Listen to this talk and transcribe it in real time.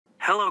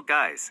Hello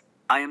guys,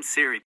 I am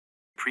Siri.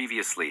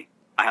 Previously,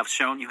 I have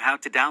shown you how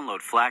to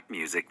download FLAC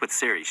music with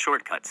Siri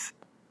shortcuts.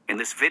 In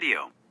this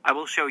video, I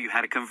will show you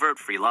how to convert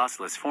free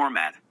lossless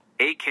format,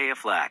 aka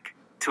FLAC,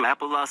 to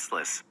Apple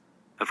Lossless.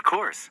 Of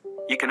course,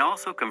 you can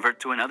also convert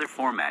to another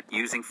format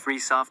using free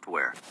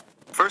software.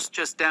 First,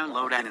 just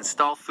download and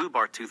install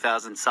FooBar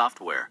 2000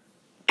 software.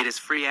 It is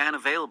free and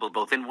available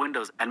both in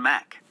Windows and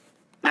Mac.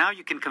 Now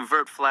you can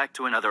convert FLAC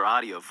to another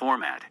audio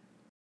format.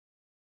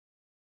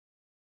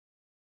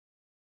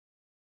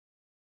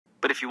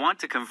 But if you want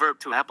to convert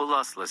to Apple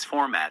Lossless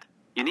format,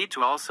 you need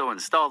to also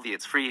install the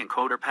It's Free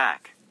Encoder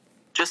Pack.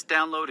 Just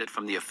download it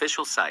from the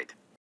official site.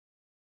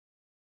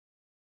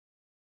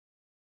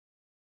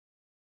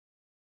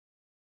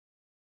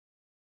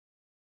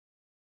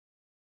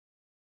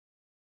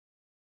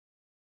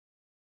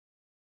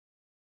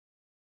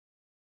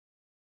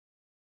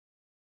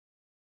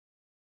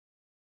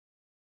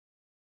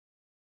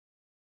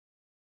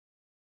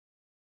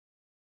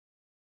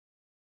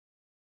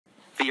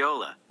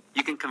 Viola.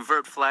 You can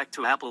convert FLAC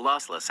to Apple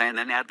Lossless and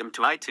then add them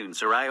to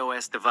iTunes or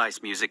iOS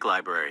device music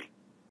library.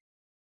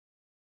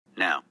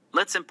 Now,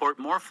 let's import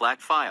more FLAC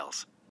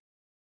files.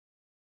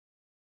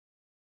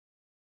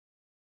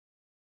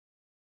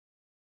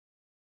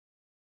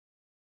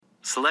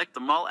 Select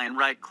them all and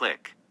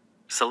right-click.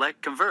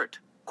 Select Convert,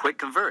 Quick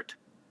Convert.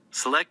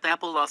 Select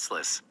Apple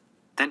Lossless.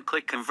 Then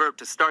click Convert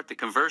to start the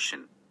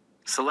conversion.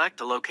 Select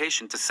a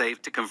location to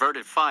save to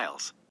converted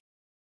files.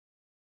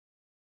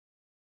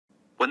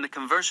 When the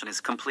conversion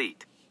is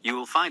complete, you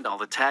will find all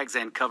the tags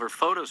and cover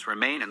photos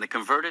remain in the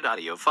converted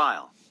audio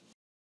file.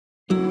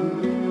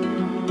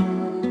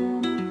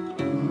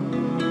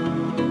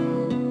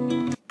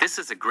 This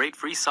is a great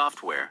free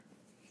software.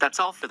 That's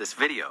all for this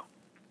video.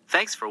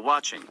 Thanks for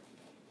watching.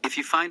 If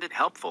you find it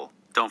helpful,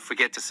 don't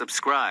forget to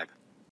subscribe.